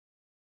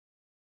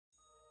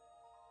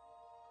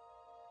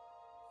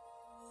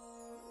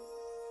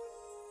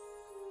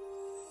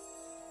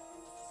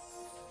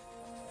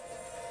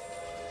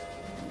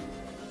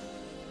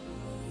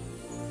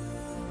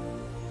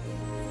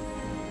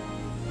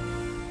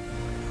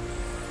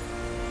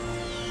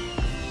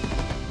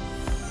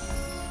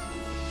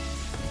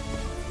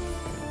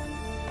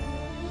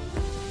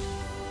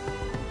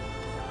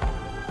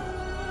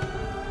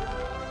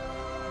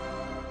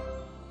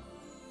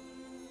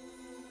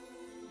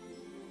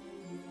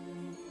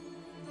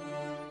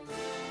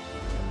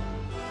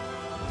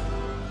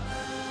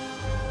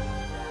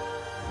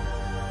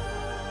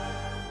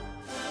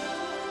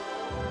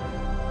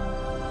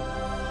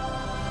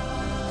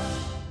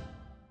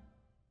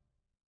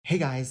Hey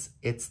guys,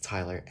 it's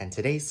Tyler, and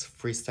today's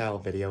freestyle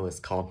video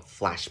is called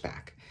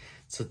Flashback.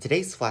 So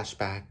today's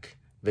flashback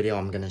video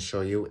I'm going to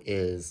show you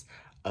is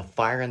a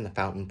Fire in the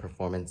Fountain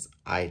performance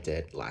I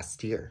did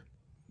last year.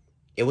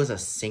 It was a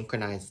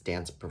synchronized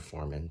dance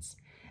performance,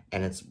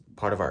 and it's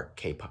part of our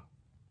K-pop.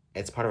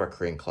 It's part of our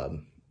Korean club.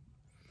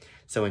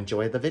 So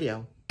enjoy the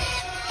video.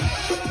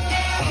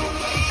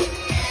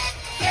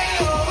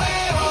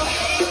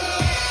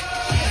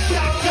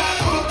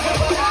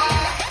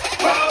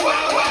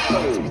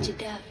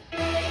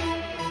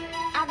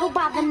 I go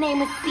by the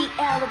name of CL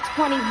at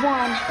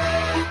 21.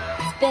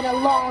 It's been a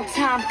long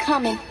time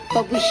coming,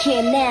 but we're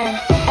here now.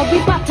 And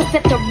we about to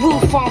set the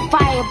roof on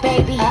fire,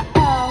 baby.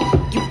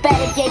 Uh-oh, you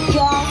better get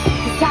yours,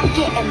 cause I'm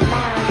getting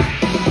mine.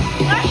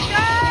 Let's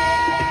go!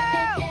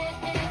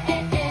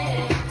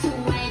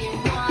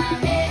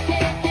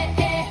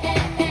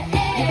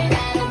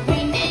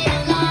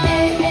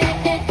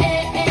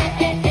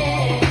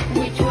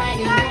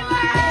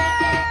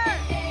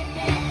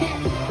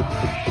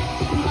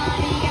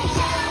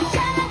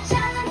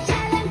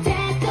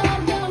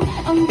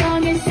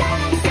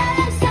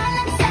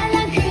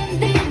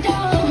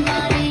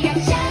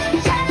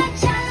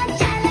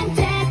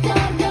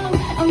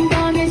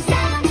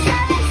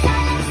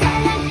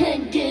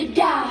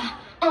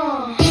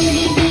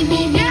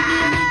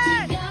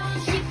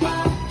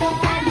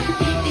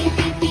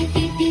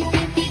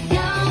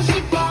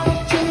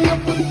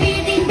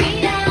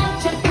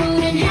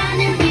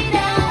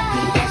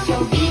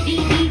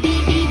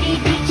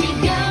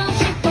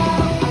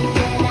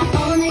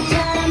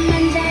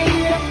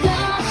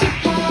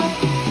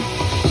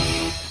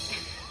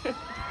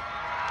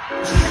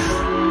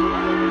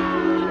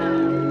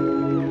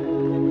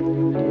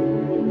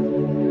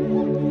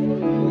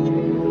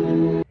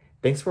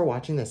 Thanks for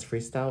watching this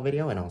freestyle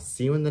video, and I'll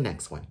see you in the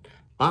next one.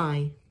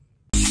 Bye!